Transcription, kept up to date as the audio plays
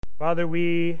Father,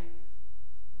 we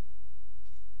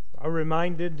are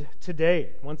reminded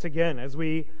today, once again, as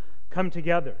we come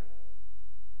together,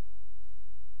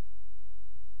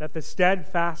 that the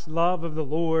steadfast love of the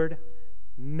Lord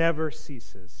never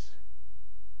ceases.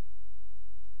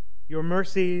 Your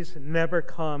mercies never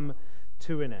come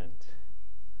to an end.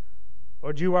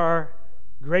 Lord, you are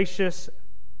gracious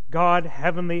God,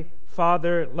 Heavenly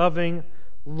Father, loving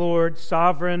Lord,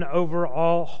 sovereign over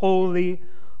all. Holy,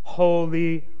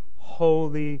 holy,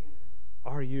 holy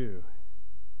are you.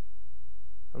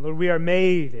 And Lord, we are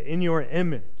made in your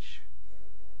image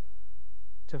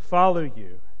to follow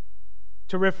you,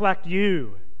 to reflect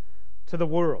you to the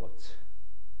world,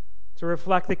 to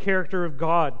reflect the character of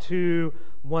God to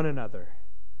one another,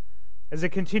 as a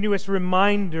continuous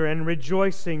reminder and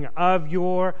rejoicing of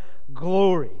your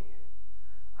glory,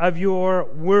 of your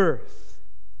worth,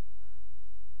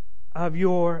 of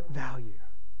your value.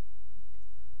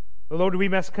 Lord, we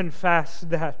must confess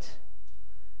that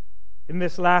in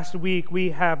this last week we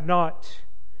have not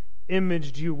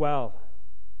imaged you well.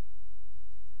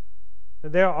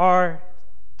 There are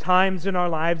times in our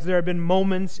lives, there have been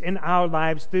moments in our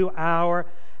lives through our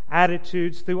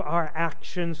attitudes, through our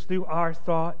actions, through our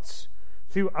thoughts,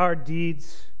 through our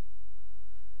deeds,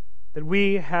 that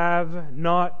we have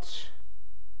not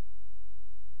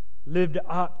lived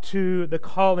up to the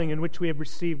calling in which we have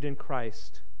received in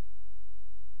Christ.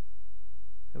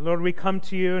 And Lord, we come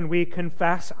to you and we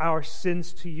confess our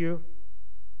sins to you.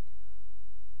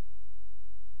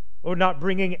 Lord, not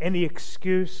bringing any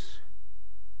excuse,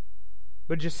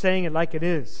 but just saying it like it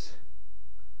is.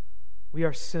 We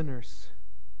are sinners,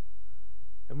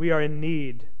 and we are in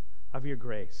need of your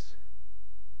grace.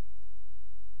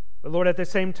 But Lord, at the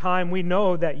same time, we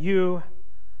know that you,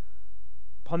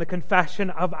 upon the confession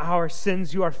of our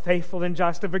sins, you are faithful and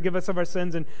just to forgive us of our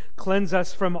sins and cleanse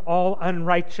us from all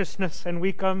unrighteousness. And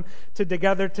we come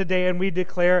together today and we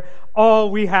declare all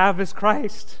we have is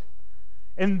Christ.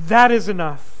 And that is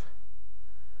enough.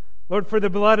 Lord, for the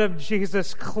blood of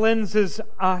Jesus cleanses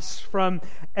us from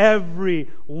every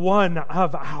one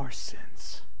of our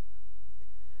sins.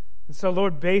 And so,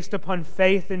 Lord, based upon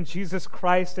faith in Jesus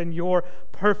Christ and your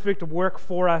perfect work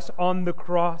for us on the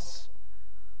cross,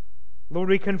 Lord,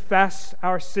 we confess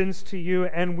our sins to you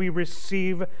and we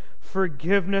receive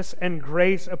forgiveness and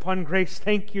grace upon grace.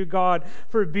 Thank you, God,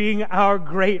 for being our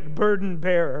great burden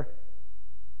bearer.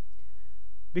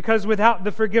 Because without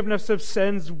the forgiveness of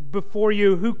sins before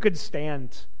you, who could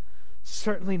stand?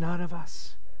 Certainly none of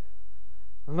us.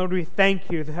 And Lord, we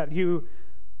thank you that you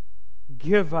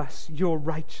give us your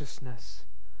righteousness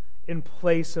in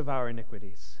place of our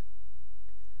iniquities.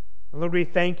 Lord, we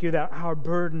thank you that our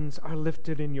burdens are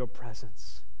lifted in your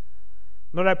presence.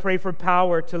 Lord, I pray for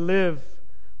power to live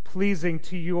pleasing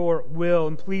to your will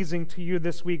and pleasing to you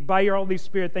this week. By your Holy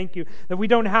Spirit, thank you that we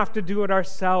don't have to do it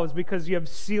ourselves because you have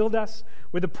sealed us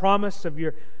with the promise of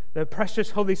the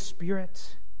precious Holy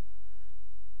Spirit.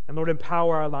 And Lord,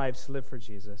 empower our lives to live for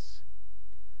Jesus.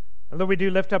 And Lord, we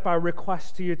do lift up our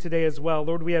requests to you today as well.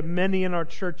 Lord, we have many in our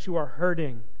church who are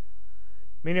hurting.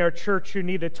 Many in our church who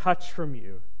need a touch from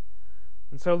you.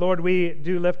 And so, Lord, we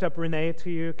do lift up Renee to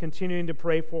you, continuing to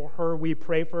pray for her. We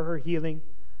pray for her healing.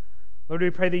 Lord, we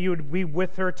pray that you would be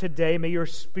with her today. May your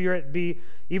Spirit be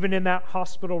even in that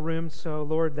hospital room. So,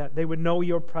 Lord, that they would know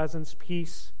your presence,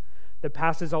 peace that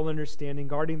passes all understanding,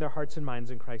 guarding their hearts and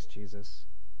minds in Christ Jesus.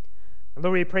 And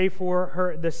Lord, we pray for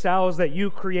her, the cells that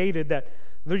you created, that,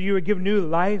 Lord, you would give new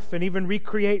life and even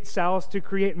recreate cells to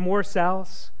create more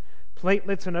cells,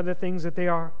 platelets and other things that they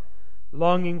are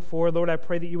longing for. Lord, I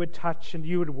pray that you would touch and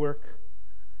you would work.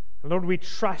 And Lord, we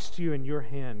trust you in your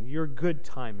hand, your good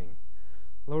timing.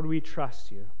 Lord, we trust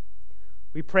you.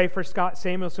 We pray for Scott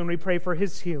Samuelson. We pray for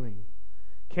his healing.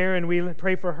 Karen, we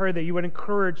pray for her that you would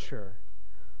encourage her.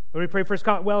 Lord, we pray for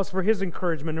Scott Wells for his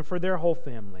encouragement and for their whole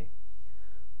family.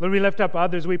 Lord, we lift up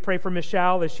others. We pray for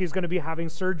Michelle as she's going to be having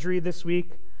surgery this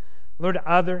week. Lord,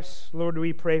 others, Lord,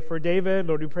 we pray for David.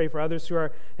 Lord, we pray for others who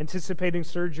are anticipating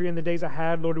surgery in the days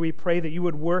ahead. Lord, we pray that you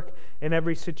would work in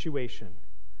every situation.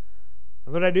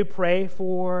 And Lord, I do pray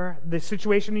for the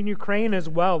situation in Ukraine as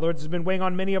well. Lord, this has been weighing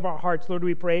on many of our hearts. Lord,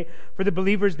 we pray for the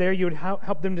believers there. You would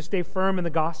help them to stay firm in the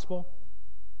gospel.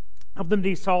 Help them to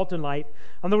be salt and light.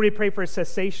 And Lord, we pray for a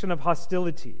cessation of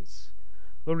hostilities.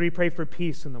 Lord, we pray for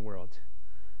peace in the world.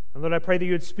 And Lord, I pray that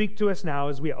you would speak to us now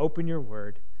as we open your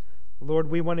word.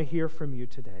 Lord, we want to hear from you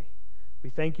today.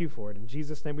 We thank you for it. In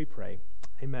Jesus' name we pray.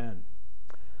 Amen.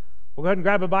 We'll go ahead and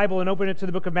grab a Bible and open it to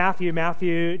the book of Matthew,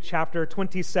 Matthew chapter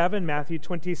 27, Matthew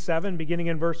 27, beginning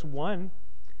in verse 1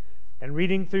 and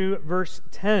reading through verse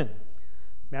 10.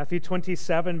 Matthew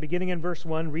 27, beginning in verse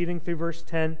 1, reading through verse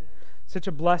 10, such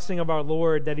a blessing of our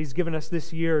Lord that He's given us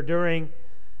this year during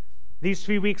these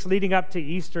few weeks leading up to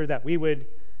Easter, that we would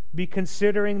be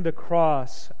considering the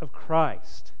cross of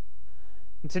Christ.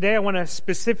 And today I want to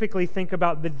specifically think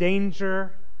about the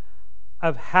danger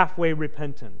of halfway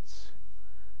repentance.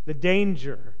 The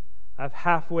danger of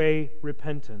halfway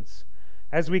repentance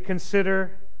as we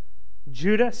consider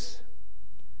Judas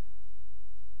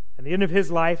and the end of his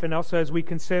life, and also as we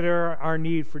consider our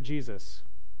need for Jesus.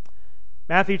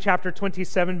 Matthew chapter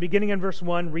 27, beginning in verse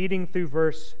 1, reading through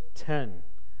verse 10.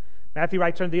 Matthew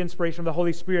writes under the inspiration of the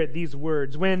Holy Spirit these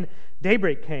words: "When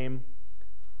daybreak came,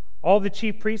 all the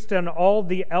chief priests and all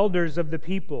the elders of the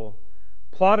people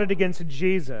plotted against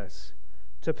Jesus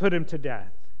to put him to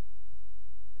death.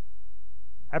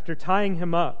 After tying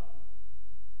him up,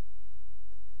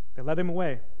 they led him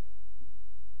away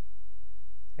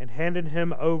and handed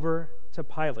him over to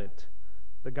Pilate,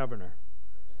 the governor.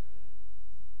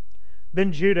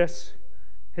 Then Judas,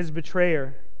 his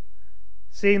betrayer,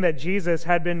 seeing that Jesus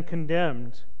had been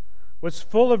condemned, was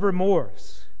full of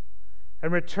remorse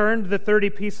and returned the 30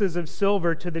 pieces of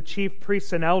silver to the chief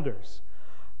priests and elders.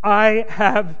 'I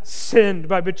have sinned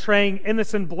by betraying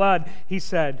innocent blood,' he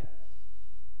said.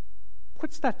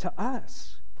 'What's that to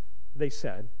us?' they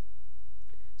said.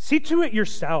 'See to it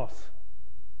yourself.'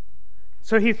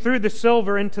 So he threw the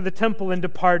silver into the temple and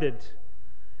departed.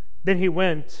 Then he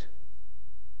went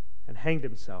and hanged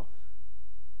himself.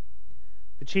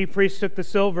 The chief priests took the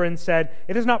silver and said,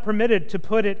 'It is not permitted to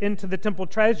put it into the temple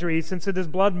treasury, since it is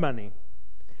blood money.'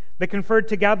 They conferred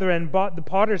together and bought the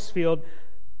potter's field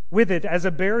with it as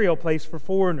a burial place for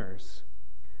foreigners.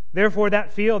 Therefore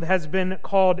that field has been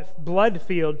called Blood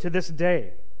Field to this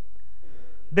day.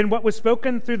 Then what was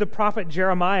spoken through the prophet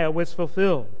Jeremiah was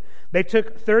fulfilled. They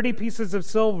took 30 pieces of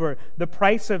silver, the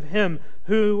price of him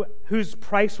whose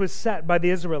price was set by the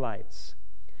Israelites,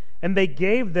 and they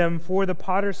gave them for the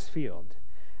potter's field,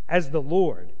 as the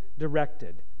Lord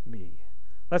directed me."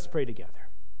 Let's pray together.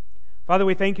 Father,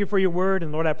 we thank you for your word,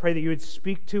 and Lord, I pray that you would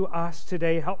speak to us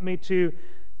today. Help me to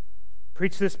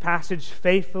preach this passage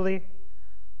faithfully.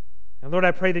 And Lord,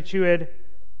 I pray that you would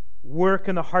work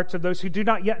in the hearts of those who do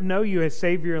not yet know you as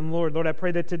Savior and Lord. Lord, I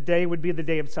pray that today would be the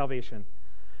day of salvation.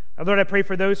 And Lord, I pray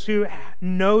for those who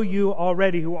know you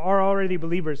already, who are already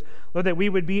believers, Lord, that we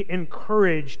would be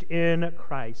encouraged in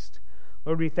Christ.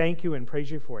 Lord, we thank you and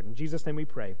praise you for it. In Jesus' name we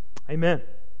pray. Amen.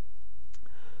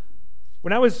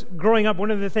 When I was growing up,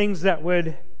 one of the things that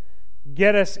would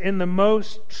get us in the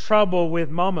most trouble with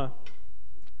Mama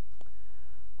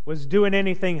was doing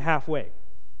anything halfway.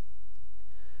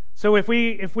 So if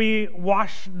we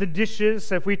wash the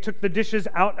dishes, if we took the dishes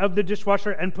out of the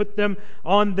dishwasher and put them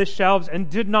on the shelves and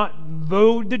did not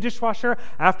load the dishwasher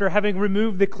after having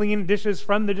removed the clean dishes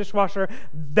from the dishwasher,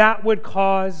 that would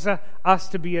cause us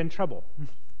to be in trouble.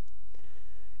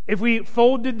 If we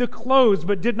folded the clothes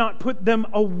but did not put them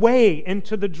away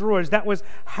into the drawers, that was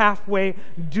halfway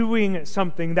doing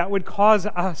something that would cause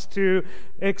us to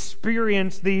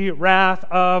experience the wrath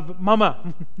of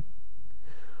Mama.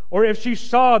 Or if she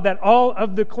saw that all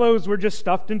of the clothes were just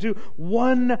stuffed into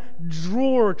one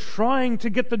drawer, trying to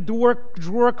get the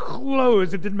drawer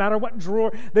closed, it didn't matter what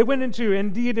drawer they went into.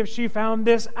 Indeed, if she found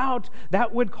this out,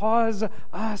 that would cause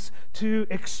us to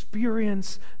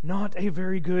experience not a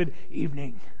very good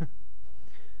evening.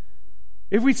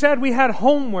 If we said we had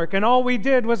homework and all we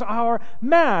did was our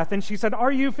math, and she said,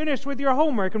 "Are you finished with your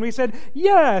homework?" And we said,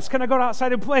 "Yes, can I go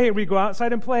outside and play?" We go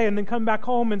outside and play and then come back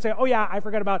home and say, "Oh yeah, I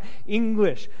forgot about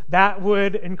English." That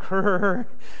would incur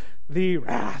the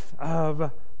wrath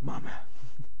of Mama.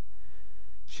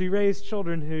 She raised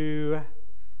children who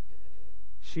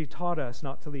she taught us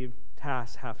not to leave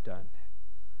tasks half done.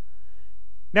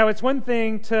 Now, it's one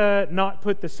thing to not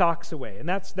put the socks away, and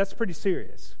that's pretty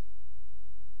serious.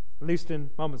 At least in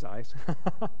Mama's eyes.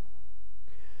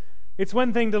 It's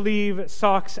one thing to leave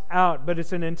socks out, but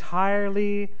it's an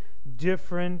entirely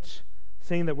different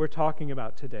thing that we're talking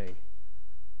about today.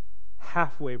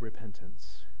 Halfway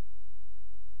repentance.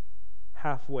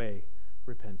 Halfway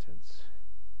repentance.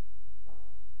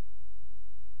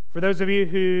 For those of you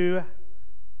who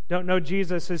don't know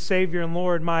Jesus as Savior and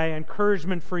Lord, my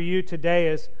encouragement for you today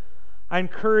is I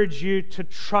encourage you to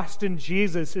trust in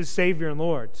Jesus as Savior and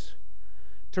Lord.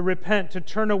 To repent, to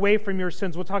turn away from your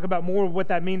sins. We'll talk about more of what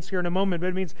that means here in a moment, but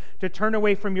it means to turn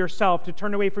away from yourself, to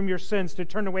turn away from your sins, to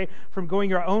turn away from going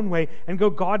your own way and go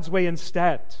God's way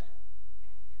instead.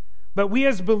 But we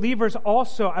as believers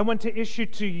also, I want to issue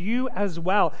to you as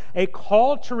well a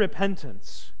call to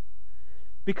repentance.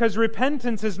 Because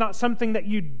repentance is not something that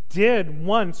you did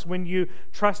once when you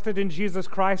trusted in Jesus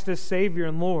Christ as Savior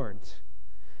and Lord.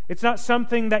 It's not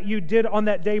something that you did on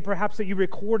that day, perhaps that you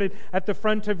recorded at the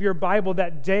front of your Bible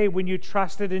that day when you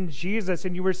trusted in Jesus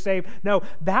and you were saved. No,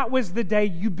 that was the day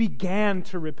you began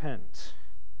to repent.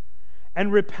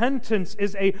 And repentance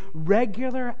is a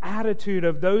regular attitude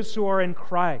of those who are in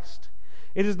Christ.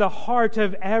 It is the heart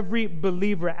of every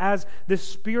believer as the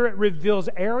Spirit reveals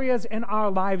areas in our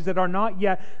lives that are not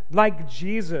yet like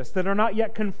Jesus, that are not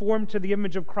yet conformed to the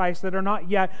image of Christ, that are not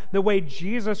yet the way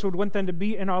Jesus would want them to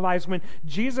be in our lives. When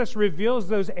Jesus reveals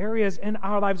those areas in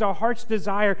our lives, our heart's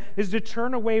desire is to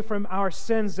turn away from our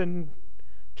sins and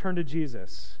turn to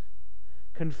Jesus,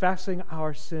 confessing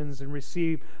our sins and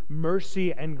receive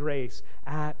mercy and grace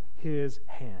at His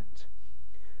hand.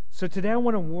 So today I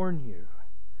want to warn you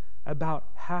about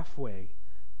halfway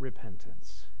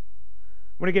repentance.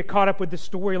 I want to get caught up with the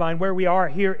storyline where we are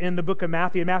here in the book of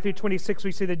Matthew. In Matthew 26,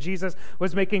 we see that Jesus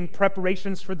was making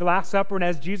preparations for the Last Supper, and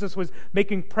as Jesus was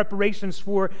making preparations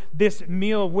for this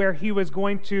meal where he was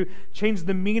going to change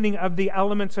the meaning of the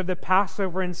elements of the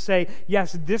Passover and say,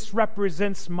 yes, this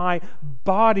represents my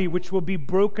body which will be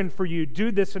broken for you.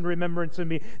 Do this in remembrance of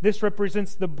me. This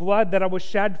represents the blood that I will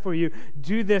shed for you.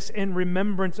 Do this in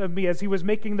remembrance of me. As he was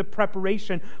making the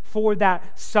preparation for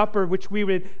that supper, which we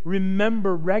would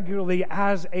remember regularly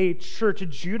as a church,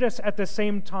 Judas at the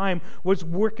same time was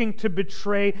working to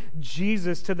betray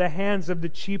Jesus to the hands of the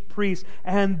chief priests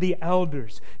and the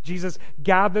elders. Jesus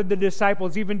gathered the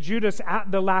disciples, even Judas,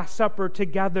 at the Last Supper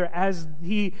together as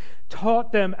he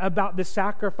taught them about the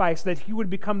sacrifice, that he would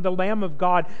become the Lamb of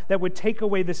God that would take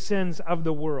away the sins of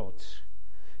the world.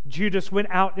 Judas went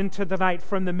out into the night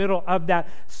from the middle of that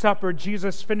supper.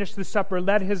 Jesus finished the supper,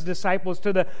 led his disciples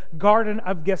to the Garden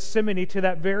of Gethsemane, to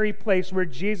that very place where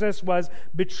Jesus was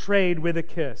betrayed with a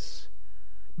kiss.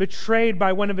 Betrayed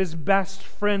by one of his best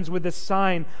friends with a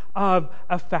sign of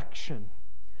affection.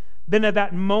 Then at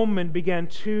that moment began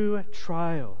 2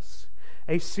 trials.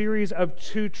 A series of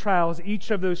 2 trials,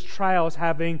 each of those trials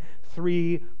having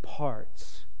 3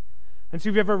 parts. And so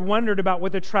if you've ever wondered about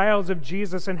what the trials of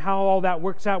Jesus and how all that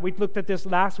works out, we looked at this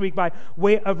last week by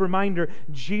way of reminder.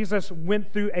 Jesus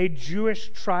went through a Jewish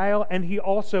trial and he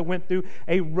also went through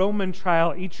a Roman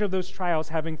trial, each of those trials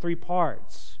having 3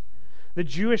 parts. The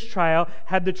Jewish trial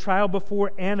had the trial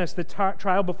before Annas, the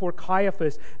trial before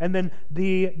Caiaphas, and then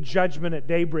the judgment at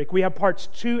daybreak. We have parts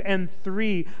 2 and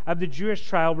 3 of the Jewish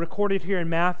trial recorded here in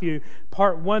Matthew.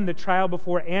 Part 1, the trial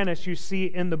before Annas, you see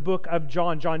in the book of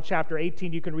John, John chapter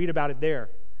 18. You can read about it there.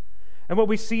 And what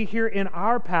we see here in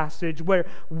our passage, where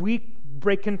we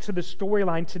break into the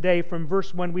storyline today from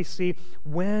verse 1, we see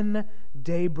when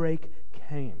daybreak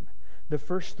came. The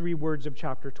first 3 words of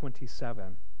chapter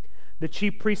 27. The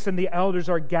chief priests and the elders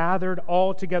are gathered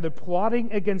all together,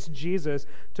 plotting against Jesus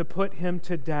to put him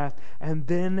to death. And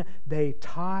then they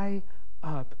tie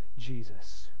up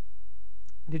Jesus.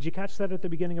 Did you catch that at the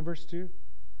beginning of verse 2?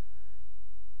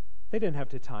 They didn't have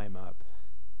to tie him up.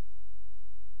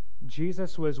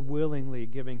 Jesus was willingly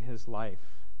giving his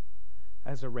life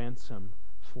as a ransom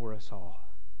for us all.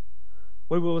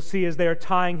 What we will see is they are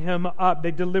tying him up.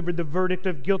 They delivered the verdict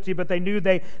of guilty, but they knew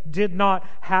they did not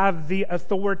have the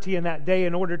authority in that day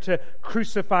in order to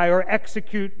crucify or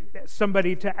execute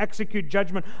somebody, to execute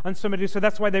judgment on somebody. So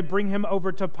that's why they bring him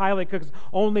over to Pilate, because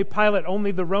only Pilate,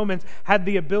 only the Romans had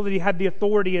the ability, had the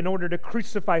authority in order to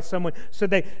crucify someone. So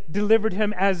they delivered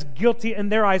him as guilty in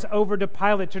their eyes over to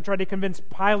Pilate to try to convince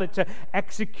Pilate to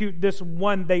execute this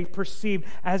one they perceived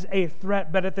as a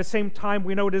threat. But at the same time,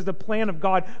 we know it is the plan of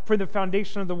God for the foundation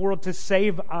of the world to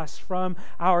save us from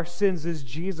our sins, as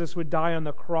Jesus would die on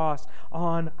the cross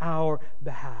on our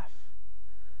behalf.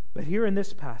 But here in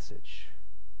this passage,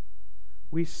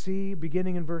 we see,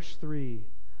 beginning in verse 3,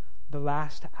 the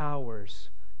last hours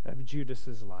of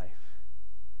Judas's life.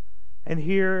 And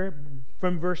here,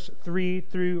 from verse 3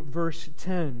 through verse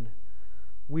 10,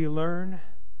 we learn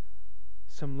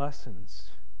some lessons.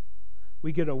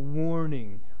 We get a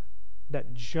warning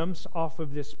that jumps off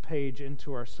of this page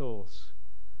into our souls.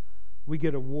 We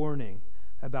get a warning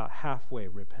about halfway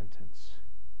repentance.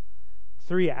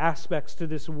 3 aspects to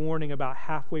this warning about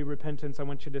halfway repentance I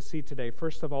want you to see today.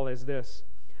 First of all is this: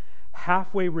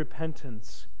 halfway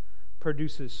repentance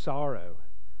produces sorrow,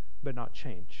 but not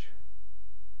change.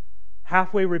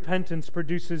 Halfway repentance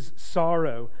produces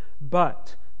sorrow,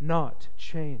 but not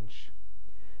change.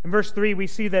 In verse 3, we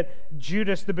see that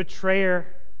Judas, the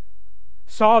betrayer,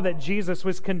 saw that Jesus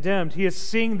was condemned. He is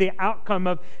seeing the outcome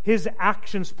of his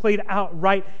actions played out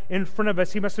right in front of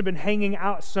us. He must have been hanging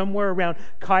out somewhere around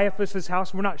Caiaphas'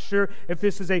 house. We're not sure if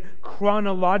this is a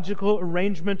chronological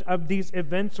arrangement of these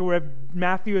events or if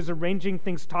Matthew is arranging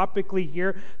things topically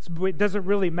here. It doesn't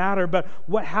really matter. But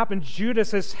what happened,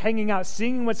 Judas is hanging out,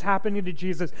 seeing what's happening to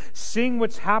Jesus, seeing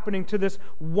what's happening to this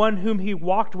one whom he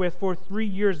walked with for 3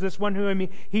 years, this one whom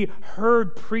he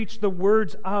heard preach the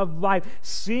words of life,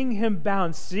 seeing him bound,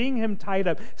 seeing him tied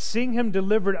up, seeing him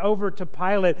delivered over to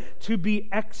Pilate to be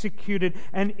executed.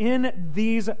 And in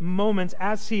these moments,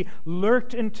 as he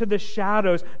lurked into the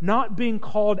shadows, not being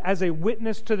called as a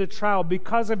witness to the trial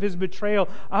because of his betrayal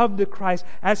of the Christ,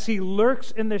 as he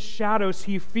lurks in the shadows,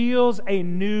 he feels a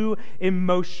new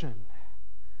emotion.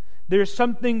 There's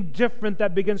something different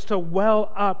that begins to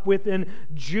well up within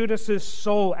Judas's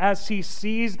soul as he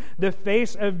sees the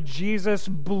face of Jesus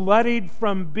bloodied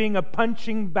from being a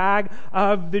punching bag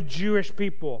of the Jewish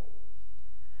people.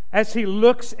 As he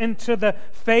looks into the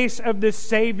face of the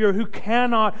Savior who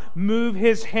cannot move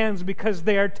his hands because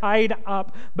they are tied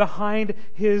up behind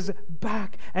his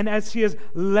back. And as he is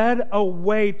led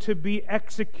away to be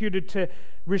executed, to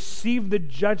receive the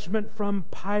judgment from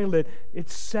Pilate, it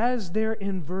says there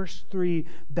in verse 3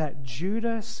 that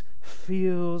Judas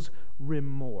feels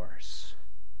remorse.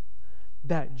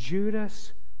 That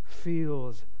Judas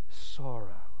feels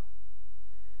sorrow.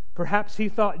 Perhaps he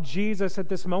thought Jesus at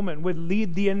this moment would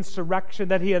lead the insurrection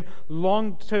that he had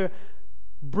longed to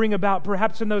bring about.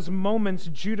 Perhaps in those moments,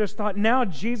 Judas thought, now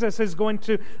Jesus is going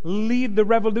to lead the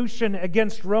revolution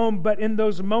against Rome. But in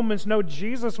those moments, no,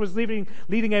 Jesus was leading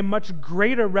a much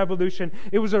greater revolution.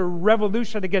 It was a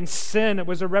revolution against sin. It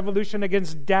was a revolution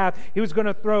against death. He was going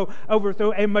to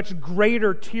overthrow a much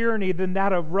greater tyranny than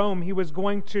that of Rome. He was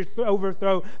going to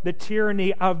overthrow the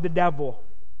tyranny of the devil.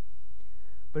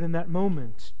 But in that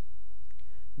moment,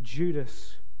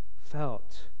 Judas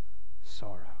felt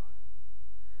sorrow.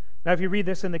 Now, if you read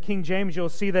this in the King James, you'll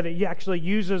see that it actually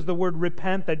uses the word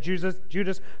repent, that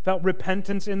Judas felt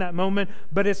repentance in that moment,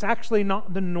 but it's actually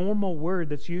not the normal word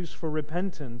that's used for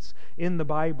repentance in the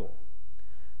Bible.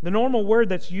 The normal word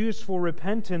that's used for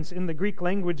repentance in the Greek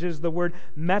language is the word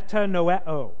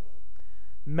metanoeo.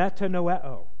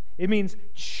 Metanoeo. It means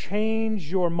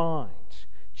change your mind,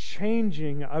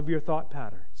 changing of your thought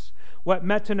patterns. What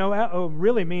metanoeo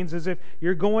really means is if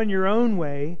you're going your own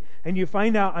way and you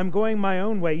find out I'm going my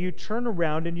own way, you turn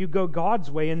around and you go God's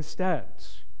way instead.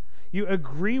 You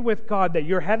agree with God that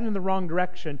you're heading in the wrong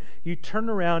direction. You turn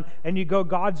around and you go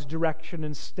God's direction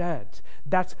instead.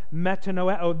 That's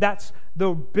metanoeo. That's the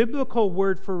biblical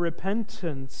word for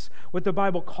repentance, what the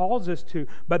Bible calls us to.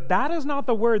 But that is not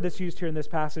the word that's used here in this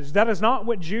passage. That is not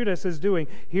what Judas is doing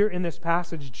here in this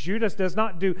passage. Judas does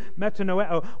not do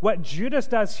metanoeo. What Judas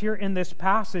does here in this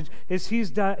passage is he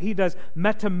does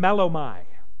metamelomai.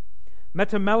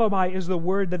 Metamelomai is the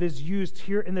word that is used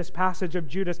here in this passage of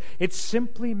Judas. It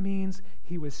simply means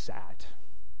he was sad.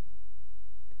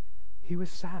 He was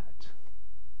sad.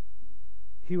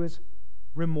 He was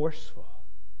remorseful.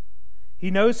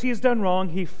 He knows he has done wrong.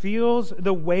 He feels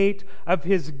the weight of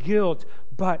his guilt,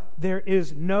 but there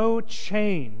is no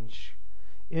change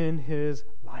in his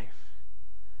life.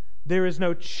 There is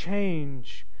no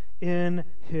change in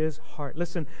his heart.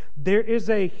 Listen, there is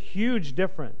a huge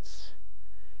difference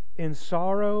in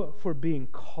sorrow for being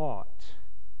caught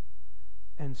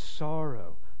and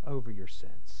sorrow over your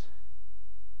sins.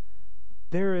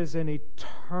 There is an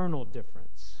eternal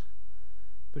difference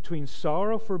between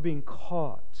sorrow for being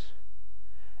caught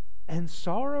and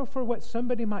sorrow for what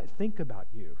somebody might think about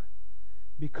you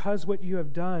because what you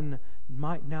have done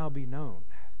might now be known,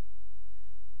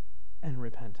 and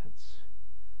repentance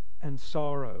and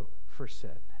sorrow for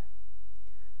sin.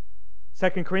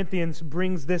 2 Corinthians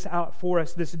brings this out for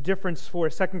us, this difference for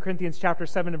us. 2 Corinthians chapter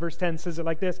 7 and verse 10 says it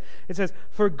like this. It says,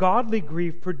 for godly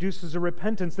grief produces a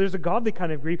repentance. There's a godly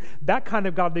kind of grief. That kind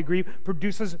of godly grief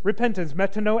produces repentance,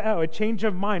 metanoeo, a change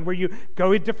of mind where you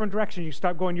go a different direction. You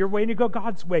stop going your way and you go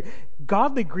God's way.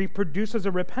 Godly grief produces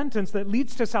a repentance that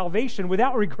leads to salvation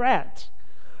without regret.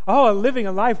 Oh, living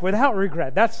a life without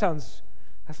regret. That sounds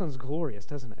glorious,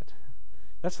 doesn't it?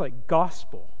 That's like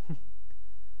gospel.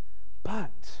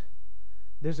 But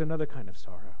there's another kind of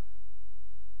sorrow.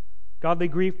 Godly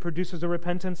grief produces a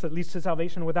repentance that leads to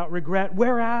salvation without regret,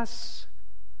 whereas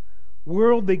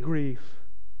worldly grief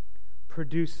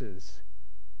produces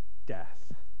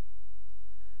death.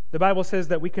 The Bible says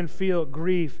that we can feel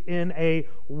grief in a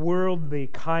worldly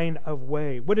kind of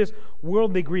way. What is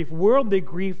worldly grief? Worldly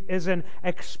grief is an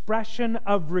expression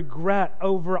of regret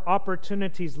over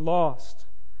opportunities lost,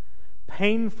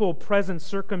 painful present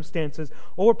circumstances,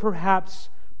 or perhaps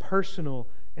personal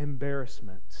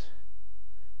embarrassment.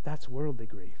 That's worldly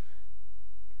grief.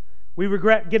 We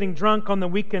regret getting drunk on the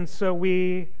weekend,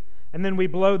 and then we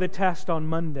blow the test on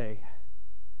Monday.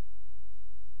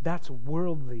 That's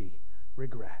worldly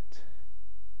regret.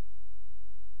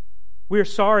 We're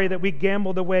sorry that we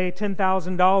gambled away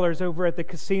 $10,000 over at the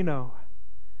casino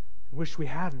and wish we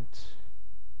hadn't,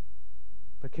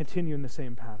 but continue in the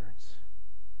same patterns.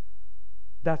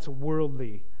 That's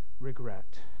worldly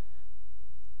regret.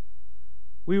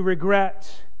 We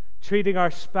regret treating our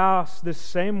spouse the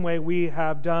same way we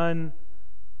have done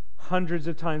hundreds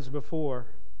of times before,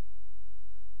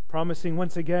 promising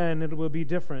once again it will be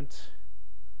different.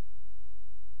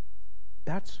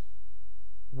 That's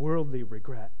worldly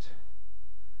regret.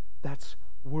 That's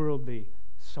worldly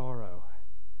sorrow.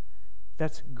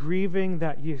 That's grieving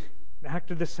that you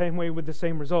acted the same way with the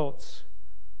same results,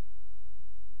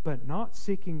 but not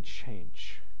seeking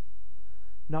change,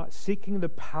 not seeking the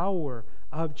power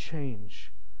of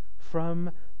change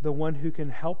from the one who can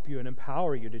help you and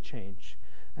empower you to change,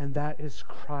 and that is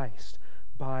Christ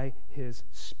by His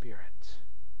Spirit.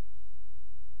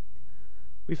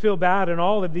 We feel bad in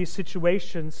all of these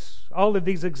situations, all of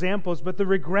these examples, but the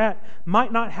regret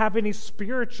might not have any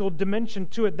spiritual dimension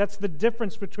to it. That's the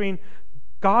difference between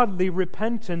godly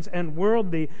repentance and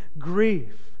worldly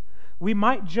grief. We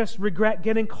might just regret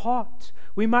getting caught.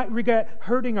 We might regret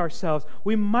hurting ourselves.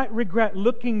 We might regret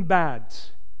looking bad.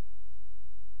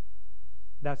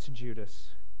 That's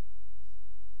Judas.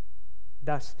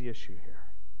 That's the issue here.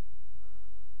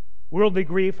 Worldly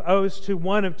grief owes to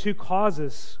one of two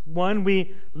causes. One,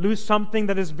 we lose something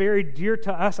that is very dear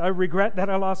to us. I regret that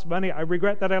I lost money. I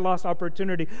regret that I lost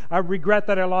opportunity. I regret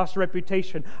that I lost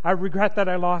reputation. I regret that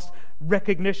I lost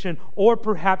recognition, or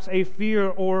perhaps a fear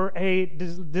or a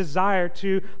desire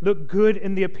to look good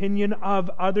in the opinion of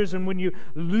others. And when you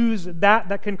lose that,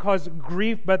 that can cause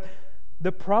grief. But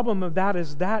the problem of that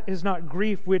is not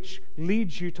grief which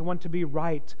leads you to want to be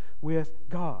right with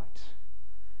God.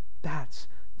 That's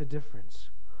the difference.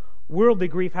 Worldly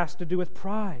grief has to do with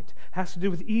pride, has to do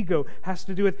with ego, has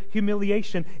to do with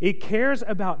humiliation. It cares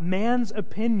about man's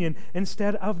opinion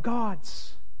instead of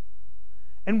God's.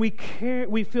 And we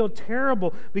feel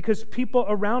terrible because people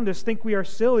around us think we are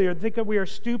silly or think that we are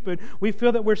stupid. We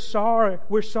feel that we're sorry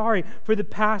for the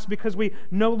past because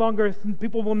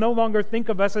people will no longer think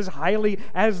of us as highly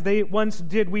as they once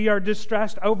did. We are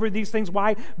distressed over these things.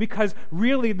 Why? Because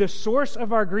really the source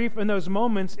of our grief in those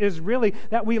moments is really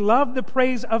that we love the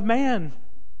praise of man.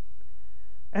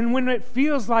 And when it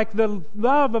feels like the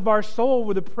love of our soul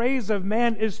with the praise of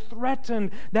man is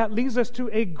threatened, that leads us to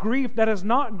a grief that is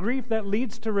not grief that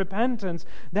leads to repentance.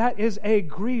 That is a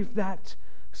grief that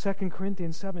 2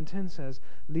 Corinthians 7:10 says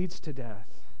leads to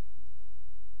death.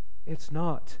 It's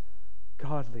not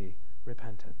godly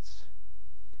repentance.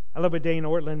 I love what Dane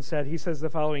Ortland said. He says the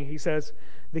following. He says,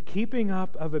 "The keeping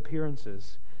up of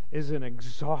appearances is an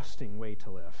exhausting way to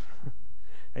live."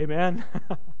 Amen?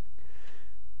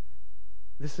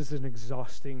 This is an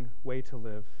exhausting way to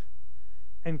live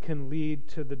and can lead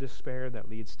to the despair that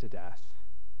leads to death.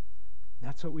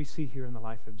 That's what we see here in the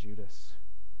life of Judas.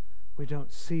 We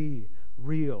don't see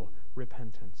real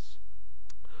repentance.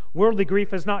 Worldly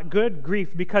grief is not good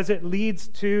grief because it leads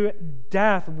to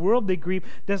death. Worldly grief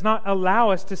does not allow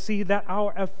us to see that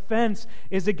our offense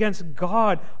is against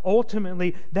God.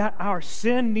 Ultimately, that our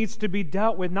sin needs to be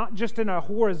dealt with not just in a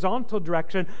horizontal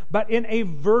direction, but in a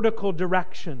vertical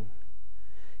direction.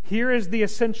 Here is the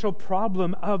essential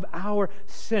problem of our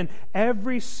sin.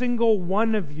 Every single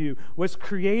one of you was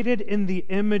created in the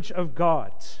image of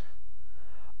God.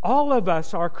 All of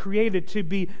us are created to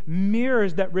be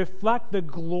mirrors that reflect the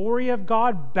glory of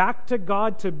God back to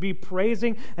God, to be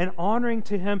praising and honoring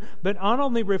to Him, but not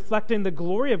only reflecting the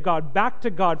glory of God back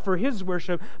to God for His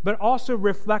worship, but also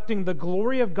reflecting the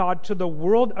glory of God to the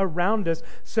world around us,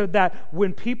 so that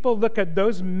when people look at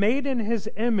those made in His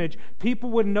image, people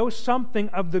would know something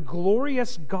of the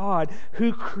glorious God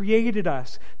who created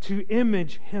us to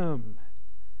image Him.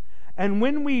 And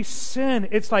when we sin,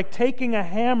 it's like taking a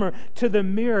hammer to the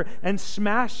mirror and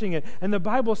smashing it. And the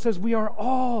Bible says we are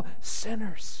all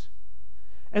sinners.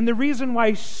 And the reason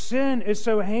why sin is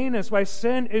so heinous, why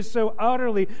sin is so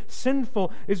utterly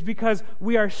sinful, is because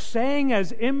we are saying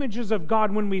as images of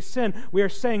God when we sin, we are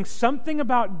saying something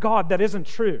about God that isn't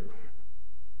true.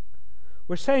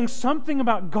 We're saying something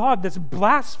about God that's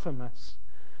blasphemous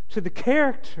to the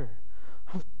character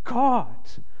of God,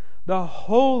 the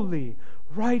holy,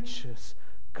 righteous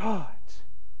God.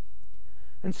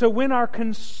 And so when our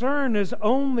concern is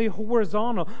only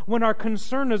horizontal, when our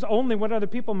concern is only what other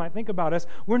people might think about us,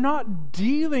 we're not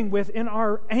dealing with, in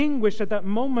our anguish at that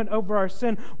moment over our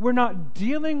sin, we're not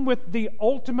dealing with the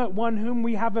ultimate one whom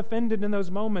we have offended in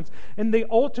those moments. And the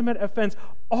ultimate offense,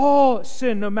 all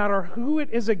sin, no matter who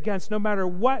it is against, no matter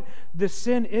what the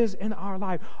sin is in our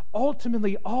life,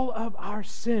 ultimately all of our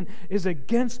sin is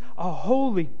against a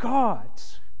holy God.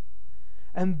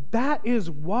 And that is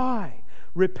why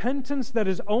repentance that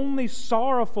is only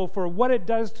sorrowful for what it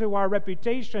does to our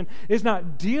reputation is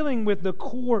not dealing with the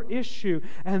core issue,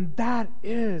 and that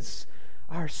is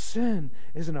our sin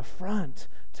is an affront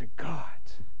to God.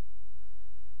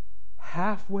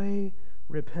 Halfway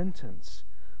repentance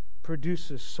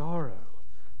produces sorrow,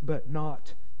 but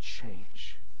not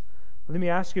change. Let me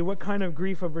ask you, what kind of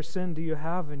grief over sin do you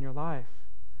have in your life?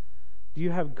 Do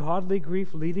you have godly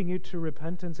grief leading you to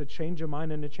repentance, a change of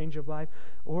mind and a change of life?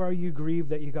 Or are you grieved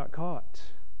that you got caught?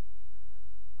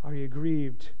 Are you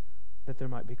grieved that there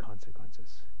might be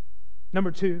consequences?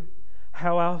 Number two,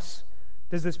 how else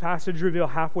does this passage reveal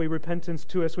halfway repentance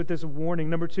to us with this warning?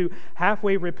 Number two,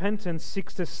 halfway repentance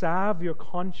seeks to salve your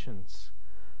conscience,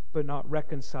 but not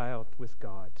reconcile with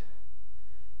God.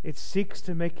 It seeks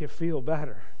to make you feel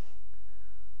better,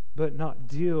 but not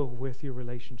deal with your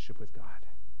relationship with God.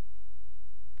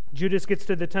 Judas gets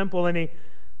to the temple and he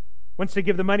wants to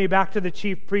give the money back to the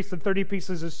chief priest, the 30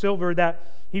 pieces of silver that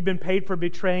he'd been paid for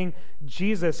betraying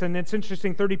Jesus. And it's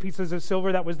interesting, 30 pieces of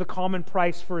silver, that was the common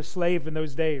price for a slave in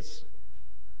those days.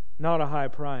 Not a high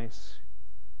price.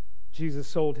 Judas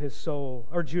sold his soul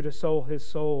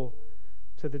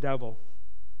to the devil.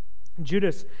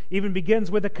 Judas even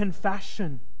begins with a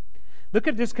confession. Look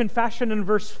at this confession in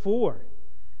verse 4.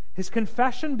 His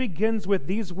confession begins with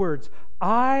these words,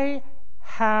 I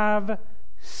have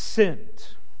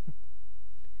sinned.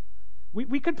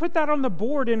 We could put that on the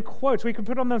board in quotes. We could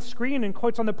put it on the screen in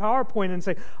quotes on the PowerPoint and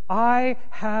say, I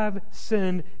have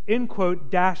sinned, in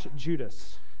quote, dash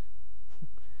Judas.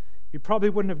 You probably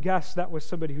wouldn't have guessed that was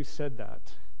somebody who said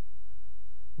that.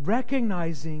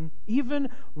 Even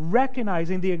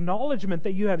recognizing the acknowledgement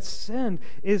that you have sinned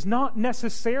is not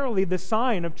necessarily the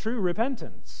sign of true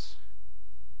repentance.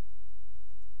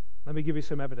 Let me give you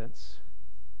some evidence.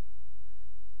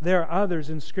 There are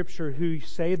others in Scripture who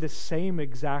say the same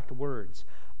exact words.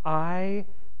 I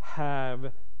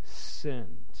have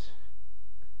sinned.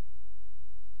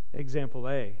 Example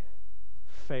A,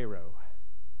 Pharaoh.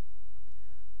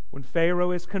 When Pharaoh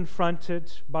is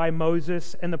confronted by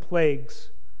Moses and the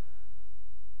plagues,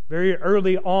 very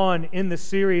early on in the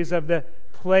series of the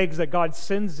plagues that God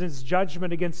sends his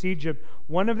judgment against Egypt,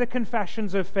 one of the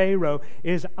confessions of Pharaoh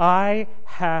is, I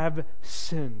have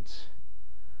sinned.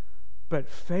 But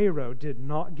Pharaoh did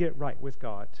not get right with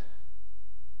God.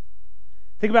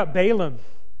 Think about Balaam.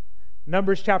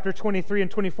 Numbers chapter 23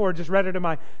 and 24. Just read it in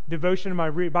my devotion, in my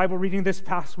Bible reading this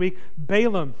past week.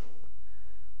 Balaam,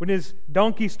 when his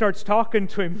donkey starts talking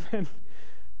to him, and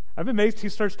I'm amazed he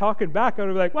starts talking back.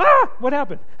 I'm like, what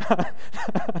happened?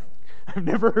 I've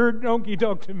never heard donkey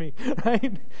talk to me,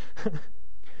 right?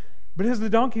 But as the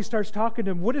donkey starts talking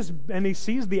to him, and he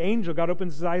sees the angel, God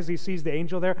opens his eyes, he sees the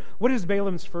angel there. What is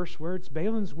Balaam's first words?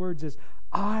 Balaam's words is,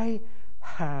 I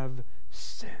have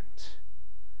sinned.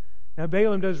 Now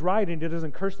Balaam does right, and he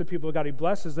doesn't curse the people of God, he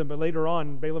blesses them, but later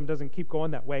on, Balaam doesn't keep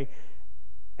going that way,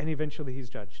 and eventually he's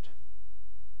judged.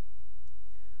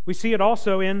 We see it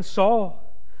also in Saul.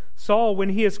 Saul, when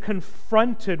he is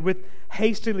confronted with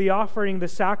hastily offering the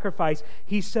sacrifice,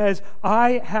 he says,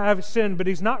 I have sinned, but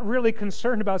he's not really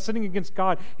concerned about sinning against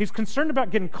God. He's concerned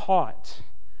about getting caught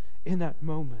in that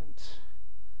moment.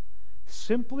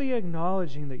 Simply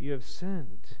acknowledging that you have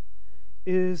sinned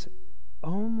is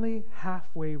only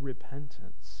halfway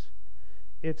repentance.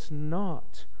 It's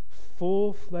not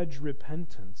full-fledged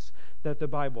repentance that the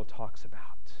Bible talks about.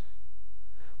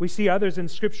 We see others in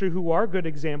Scripture who are good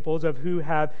examples of who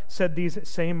have said these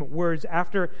same words.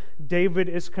 After David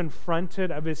is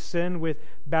confronted of his sin with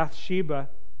Bathsheba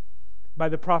by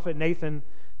the prophet Nathan,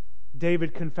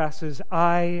 David confesses,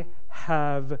 I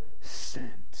have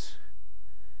sinned.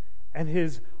 And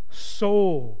his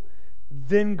soul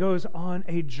then goes on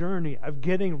a journey of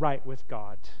getting right with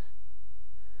God.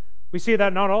 We see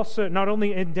that not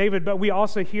only in David, but we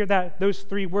also hear that those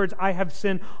three words, I have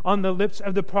sinned, on the lips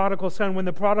of the prodigal son. When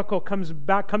the prodigal comes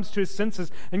to his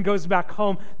senses and goes back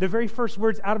home, the very first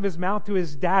words out of his mouth to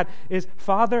his dad is,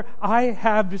 Father, I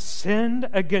have sinned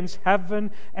against heaven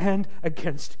and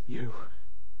against you.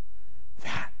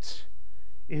 That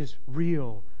is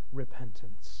real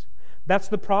repentance. That's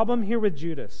the problem here with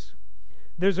Judas.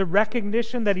 There's a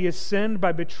recognition that he has sinned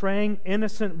by betraying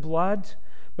innocent blood,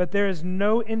 But there is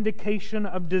no indication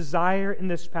of desire in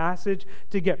this passage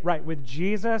to get right with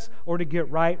Jesus or to get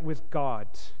right with God.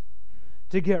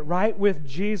 To get right with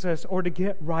Jesus or to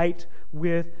get right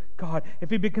with God. If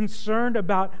he'd been concerned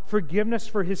about forgiveness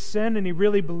for his sin and he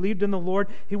really believed in the Lord,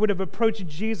 he would have approached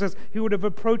Jesus. He would have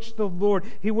approached the Lord.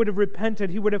 He would have repented.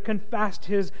 He would have confessed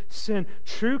his sin.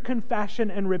 True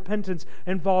confession and repentance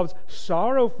involves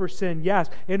sorrow for sin, yes.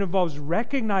 It involves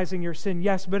recognizing your sin,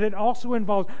 yes. But it also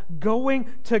involves going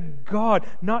to God,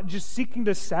 not just seeking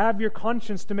to salve your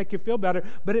conscience to make you feel better,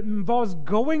 but it involves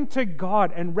going to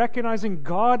God and recognizing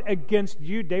God against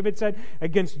you. David said,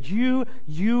 against you,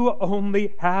 you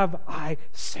only have I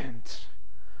sinned.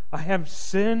 I have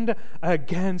sinned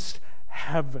against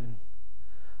heaven.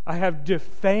 I have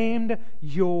defamed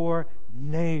your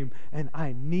name, and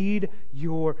I need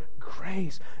your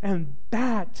grace. And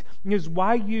that is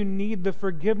why you need the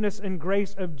forgiveness and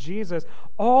grace of Jesus.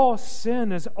 All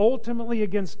sin is ultimately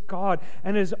against God,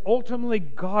 and it is ultimately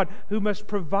God who must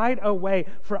provide a way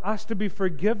for us to be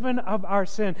forgiven of our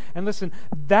sin. And listen,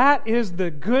 that is the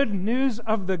good news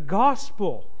of the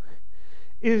gospel.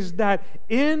 Is that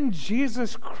in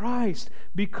Jesus Christ,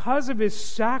 because of his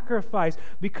sacrifice,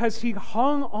 because he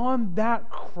hung on that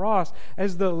cross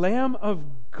as the Lamb of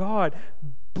God,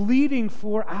 bleeding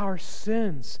for our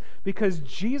sins, because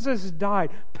Jesus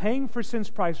died, paying for sin's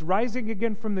price, rising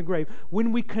again from the grave,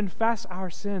 when we confess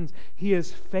our sins, he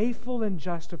is faithful and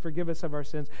just to forgive us of our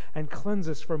sins and cleanse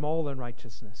us from all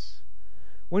unrighteousness.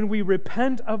 When we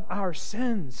repent of our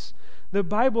sins, the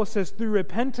Bible says, through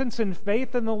repentance and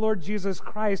faith in the Lord Jesus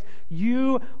Christ,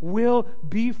 you will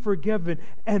be forgiven,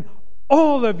 and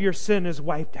all of your sin is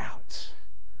wiped out.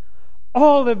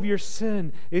 All of your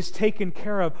sin is taken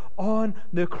care of on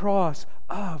the cross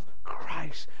of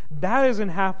Christ. That isn't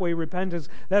halfway repentance.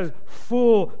 That is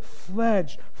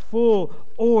full-fledged,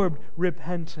 full-orbed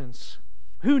repentance.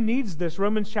 Who needs this?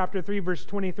 Romans chapter 3, verse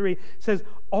 23 says,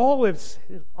 all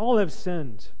have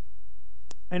sinned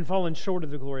and fallen short of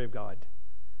the glory of God.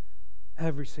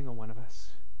 Every single one of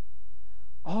us.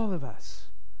 All of us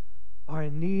are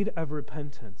in need of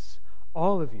repentance.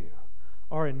 All of you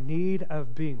are in need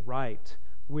of being right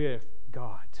with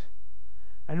God.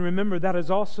 And remember, that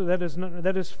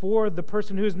is for the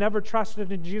person who has never trusted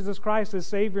in Jesus Christ as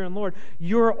Savior and Lord.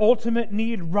 Your ultimate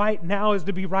need right now is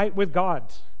to be right with God.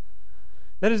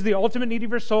 That is the ultimate need of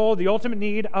your soul, the ultimate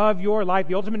need of your life,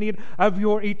 the ultimate need of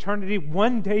your eternity.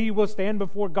 One day you will stand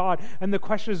before God, and the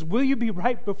question is, will you be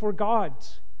right before God?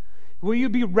 Will you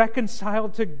be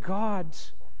reconciled to God?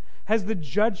 Has the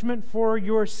judgment for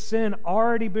your sin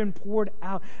already been poured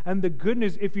out? And the good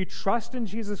news, if you trust in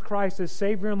Jesus Christ as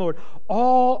Savior and Lord,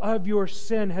 all of your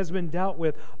sin has been dealt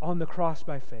with on the cross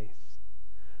by faith.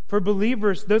 For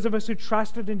believers, those of us who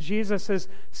trusted in Jesus as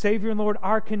Savior and Lord,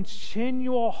 our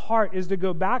continual heart is to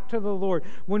go back to the Lord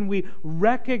when we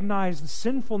recognize the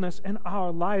sinfulness in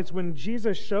our lives, when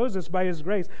Jesus shows us by His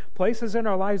grace places in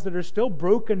our lives that are still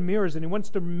broken mirrors, and He wants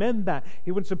to mend that.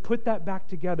 He wants to put that back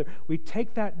together. We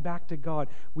take that back to God.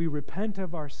 We repent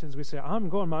of our sins. We say, I'm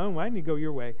going my own way. I need to go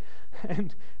your way.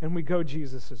 And we go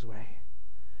Jesus' way.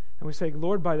 And we say,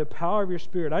 Lord, by the power of your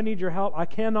Spirit, I need your help. I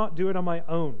cannot do it on my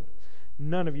own.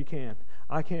 None of you can.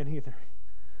 I can't either.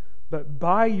 But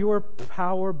by your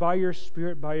power, by your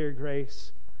Spirit, by your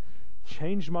grace,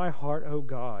 change my heart, oh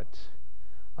God.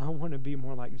 I want to be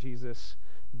more like Jesus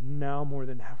now more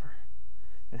than ever.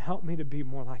 And help me to be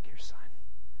more like your Son.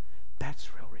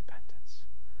 That's real repentance.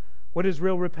 What is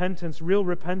real repentance? Real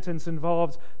repentance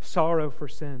involves sorrow for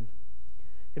sin.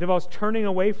 It involves turning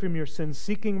away from your sin,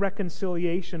 seeking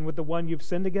reconciliation with the one you've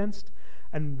sinned against,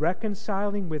 and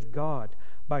reconciling with God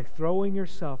by throwing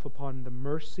yourself upon the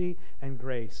mercy and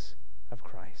grace of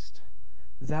Christ.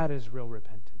 That is real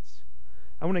repentance.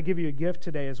 I want to give you a gift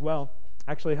today as well.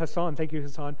 Actually, Hassan, thank you,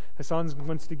 Hassan. Hassan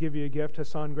wants to give you a gift.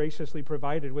 Hassan graciously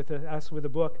provided us with a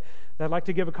book that I'd like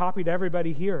to give a copy to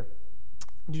everybody here.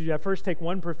 You first take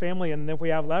one per family, and if we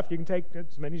have left, you can take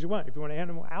as many as you want. If you want to hand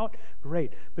them out,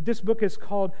 great. But this book is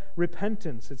called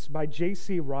Repentance. It's by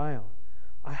J.C. Ryle.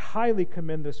 I highly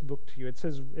commend this book to you. It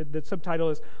says, the subtitle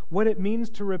is What It Means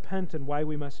to Repent and Why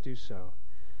We Must Do So.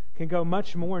 It can go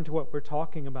much more into what we're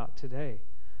talking about today.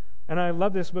 And I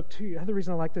love this book too. The other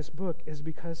reason I like this book is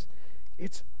because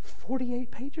it's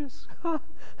 48 pages.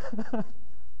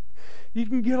 You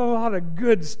can get a lot of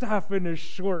good stuff in a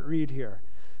short read here.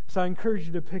 So I encourage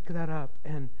you to pick that up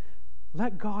and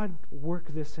let God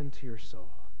work this into your soul,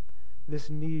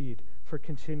 this need for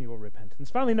continual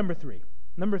repentance. Finally, number three.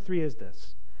 Number three is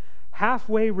this.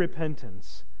 Halfway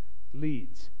repentance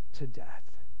leads to death.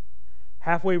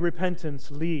 Halfway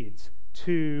repentance leads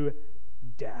to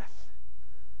death.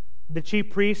 The chief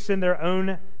priests, in their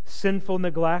own sinful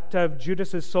neglect of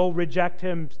Judas's soul, reject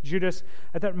him. Judas,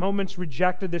 at that moment,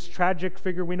 rejected this tragic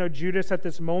figure. We know Judas at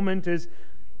this moment is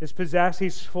possessed.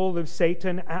 He's full of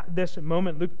Satan. At this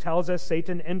moment, Luke tells us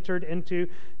Satan entered into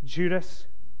Judas.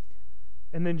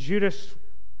 And then Judas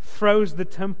throws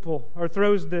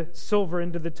the silver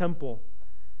into the temple.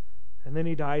 And then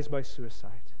he dies by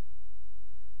suicide.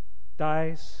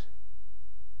 Dies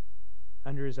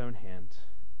under his own hand.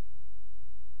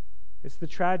 It's the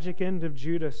tragic end of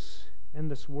Judas in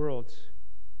this world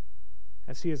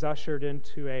as he is ushered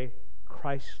into a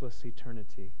Christless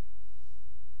eternity.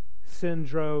 Sin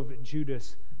drove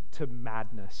Judas to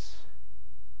madness.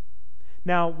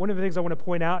 Now, one of the things I want to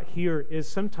point out here is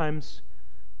sometimes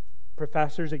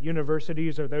professors at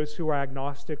universities or those who are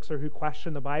agnostics or who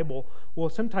question the Bible will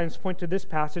sometimes point to this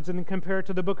passage and then compare it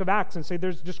to the book of Acts and say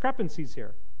there's discrepancies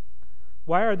here.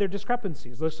 Why are there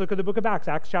discrepancies? Let's look at the book of Acts.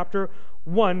 Acts chapter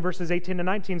 1, verses 18 to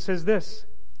 19 says this.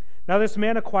 Now this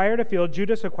man acquired a field,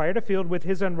 Judas acquired a field with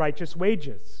his unrighteous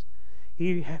wages.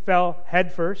 He fell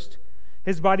headfirst.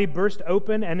 His body burst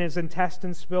open and his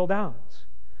intestines spilled out.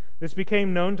 This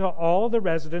became known to all the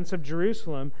residents of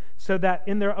Jerusalem, so that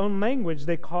in their own language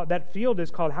that field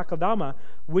is called Hakeldama,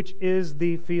 which is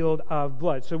the field of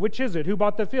blood. So which is it? Who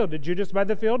bought the field? Did Judas buy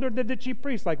the field, or did the chief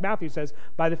priest, like Matthew says,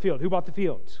 buy the field? Who bought the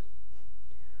field?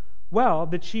 Well,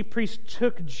 the chief priest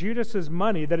took Judas's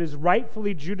money, that is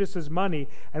rightfully Judas's money,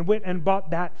 and went and bought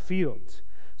that field.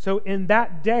 So in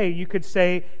that day, you could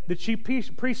say the chief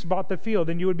priest bought the field,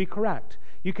 and you would be correct.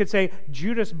 You could say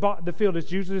Judas bought the field as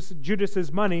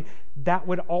Judas's money. That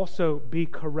would also be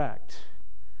correct.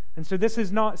 And so this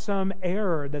is not some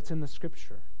error that's in the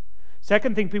Scripture.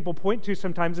 Second thing people point to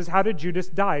sometimes is, how did Judas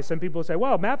die? Some people say,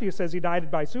 well, Matthew says he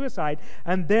died by suicide,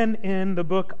 and then in the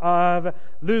book of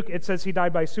Luke it says he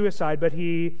died by suicide, but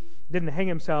he didn't hang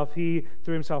himself, he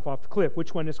threw himself off the cliff.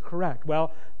 Which one is correct?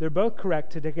 Well, they're both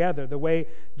correct together. The way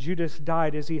Judas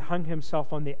died is he hung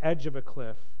himself on the edge of a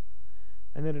cliff,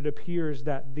 and then it appears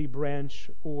that the branch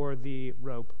or the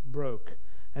rope broke,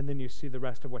 and then you see the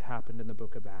rest of what happened in the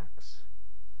book of Acts.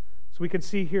 So we can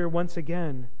see here once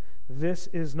again, this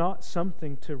is not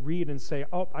something to read and say,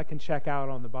 oh, I can check out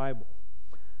on the Bible.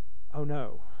 Oh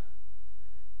no.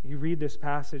 You read this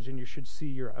passage and you should see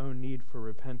your own need for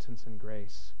repentance and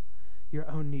grace, your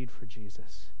own need for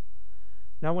Jesus.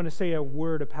 Now I want to say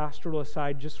a pastoral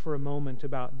aside just for a moment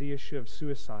about the issue of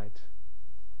suicide.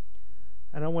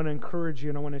 And I want to encourage you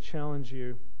and I want to challenge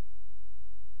you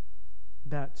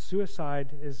that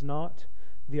suicide is not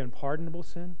the unpardonable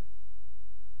sin,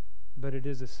 but it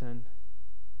is a sin.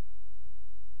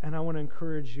 And I want to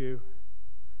encourage you,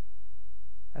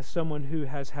 as someone who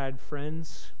has had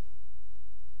friends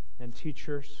and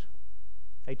teachers,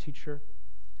 a teacher,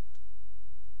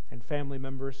 and family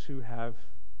members who have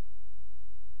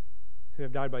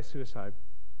died by suicide,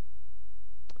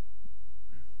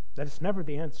 that it's never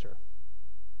the answer.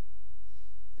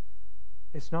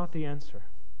 It's not the answer.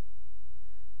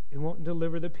 It won't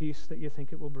deliver the peace that you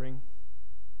think it will bring.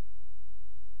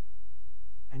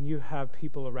 And you have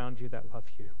people around you that love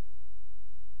you.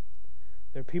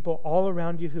 There are people all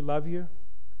around you who love you.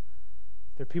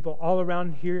 There are people all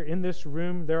around here in this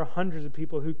room. There are hundreds of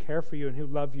people who care for you and who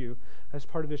love you as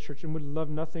part of this church and would love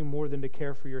nothing more than to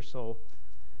care for your soul,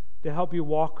 to help you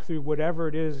walk through whatever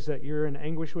it is that you're in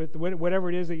anguish with, whatever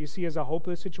it is that you see as a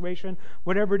hopeless situation,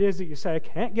 whatever it is that you say, I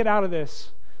can't get out of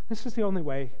this. This is the only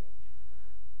way.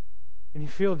 And you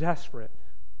feel desperate.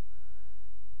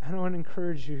 And I want to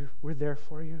encourage you, we're there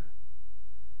for you,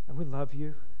 and we love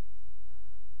you,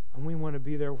 and we want to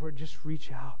be there. Just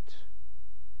reach out.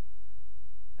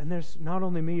 And there's not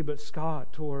only me, but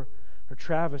Scott or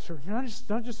Travis, or not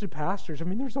just the pastors. I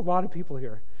mean, there's a lot of people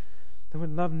here that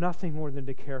would love nothing more than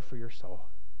to care for your soul.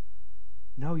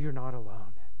 Know you're not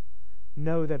alone.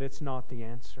 Know that it's not the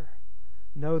answer.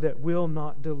 Know that will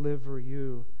not deliver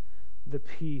you the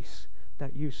peace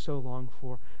that you so long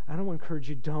for. I don't want to encourage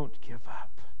you, don't give up.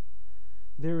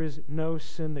 There is no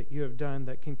sin that you have done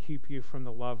that can keep you from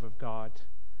the love of God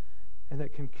and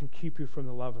that can keep you from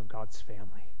the love of God's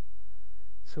family.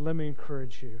 So let me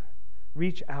encourage you.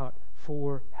 Reach out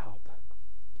for help.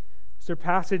 As our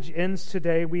passage ends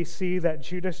today, we see that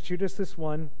Judas, this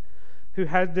one who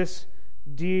had this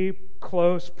deep,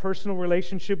 close, personal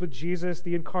relationship with Jesus,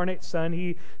 the incarnate Son.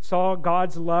 He saw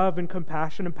God's love and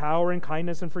compassion and power and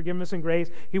kindness and forgiveness and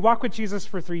grace. He walked with Jesus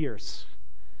for 3 years.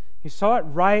 He saw it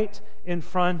right in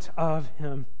front of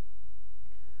him.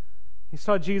 He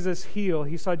saw Jesus heal.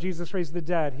 He saw Jesus raise the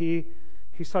dead. He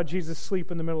saw Jesus sleep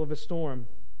in the middle of a storm.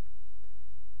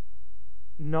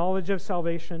 Knowledge of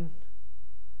salvation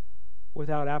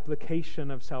without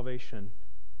application of salvation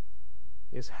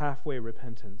is halfway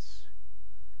repentance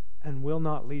and will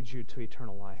not lead you to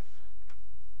eternal life.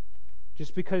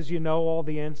 Just because you know all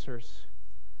the answers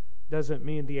doesn't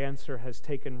mean the answer has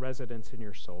taken residence in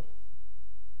your soul.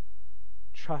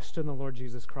 Trust in the Lord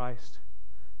Jesus Christ.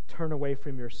 Turn away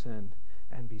from your sin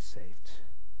and be saved.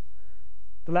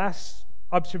 The last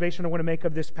observation I want to make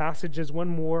of this passage is one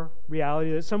more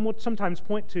reality that some will sometimes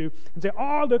point to and say,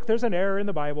 oh, look, there's an error in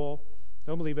the Bible.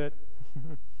 Don't believe it.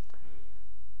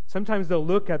 Sometimes they'll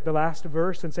look at the last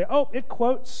verse and say, oh, it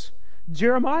quotes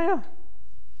Jeremiah.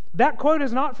 That quote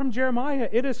is not from Jeremiah.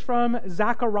 It is from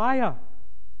Zechariah,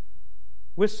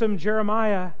 with some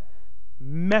Jeremiah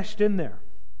meshed in there.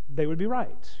 They would be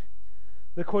right.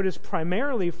 The quote is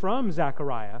primarily from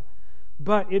Zechariah,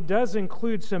 but it does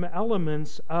include some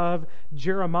elements of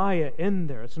Jeremiah in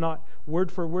there. It's not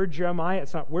word for word Jeremiah.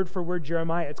 It's not word for word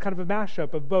Jeremiah. It's kind of a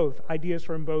mashup of both ideas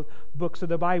from both books of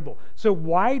the Bible. So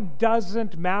why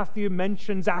doesn't Matthew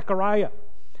mention Zechariah?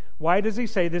 Why does he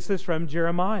say this is from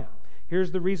Jeremiah?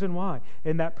 Here's the reason why.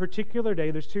 In that particular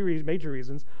day, there's two major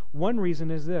reasons. One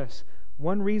reason is this.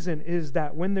 One reason is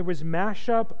that when there was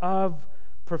mashup of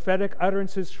prophetic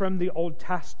utterances from the Old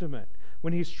Testament,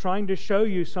 when he's trying to show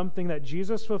you something that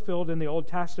Jesus fulfilled in the Old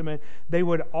Testament, they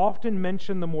would often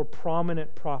mention the more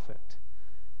prominent prophet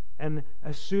and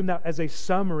assume that as a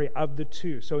summary of the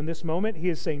two. So in this moment, he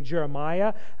is saying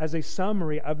Jeremiah as a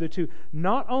summary of the two.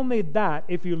 Not only that,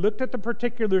 if you looked at the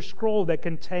particular scroll that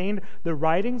contained the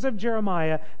writings of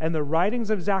Jeremiah and the writings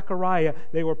of Zechariah,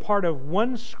 they were part of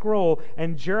one scroll,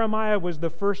 and Jeremiah was the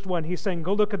first one. He's saying,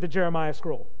 go look at the Jeremiah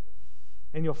scroll,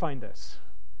 and you'll find this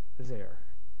there.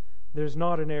 There's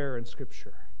not an error in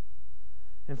Scripture.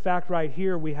 In fact, right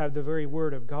here we have the very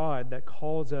Word of God that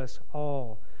calls us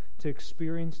all to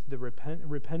experience the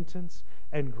repentance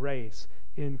and grace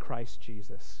in Christ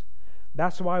Jesus.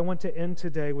 That's why I want to end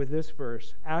today with this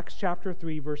verse, Acts chapter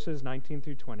 3, verses 19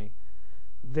 through 20.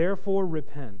 Therefore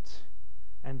repent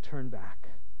and turn back,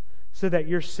 so that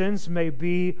your sins may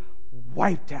be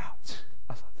wiped out.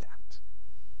 I love that.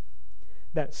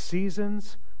 That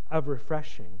seasons of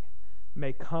refreshing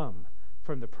may come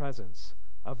from the presence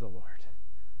of the Lord.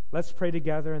 Let's pray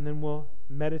together, and then we'll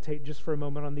meditate just for a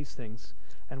moment on these things,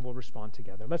 and we'll respond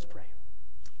together. Let's pray.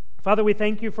 Father, we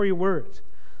thank you for your word.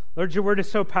 Lord, your word is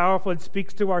so powerful. It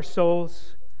speaks to our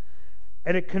souls,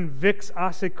 and it convicts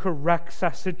us, it corrects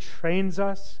us, it trains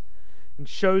us, and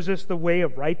shows us the way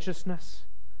of righteousness.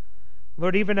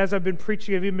 Lord, even as I've been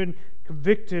preaching, I've even been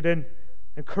convicted and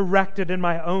corrected in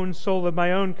my own soul of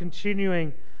my own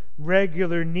continuing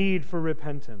regular need for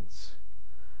repentance.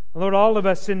 Lord, all of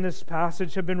us in this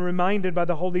passage have been reminded by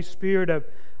the Holy Spirit of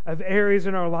areas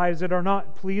in our lives that are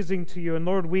not pleasing to you. And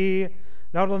Lord, we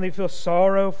not only feel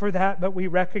sorrow for that, but we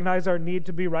recognize our need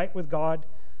to be right with God.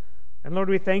 And Lord,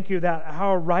 we thank you that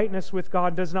our rightness with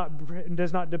God does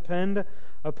not depend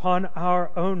upon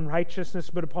our own righteousness,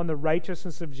 but upon the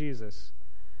righteousness of Jesus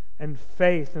and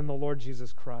faith in the Lord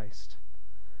Jesus Christ.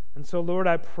 And so, Lord,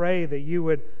 I pray that you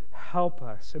would help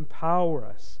us, empower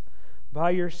us by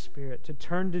your Spirit to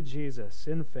turn to Jesus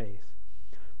in faith,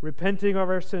 repenting of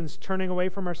our sins, turning away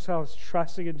from ourselves,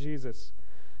 trusting in Jesus,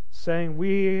 saying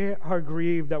we are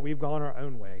grieved that we've gone our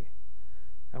own way,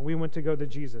 and we want to go the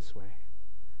Jesus way.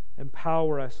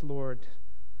 Empower us, Lord.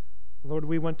 Lord,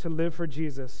 we want to live for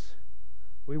Jesus.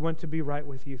 We want to be right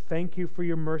with you. Thank you for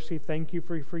your mercy. Thank you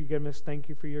for your forgiveness. Thank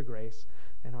you for your grace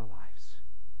in our lives.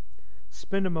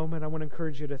 Spend a moment. I want to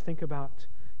encourage you to think about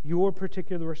your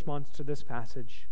particular response to this passage.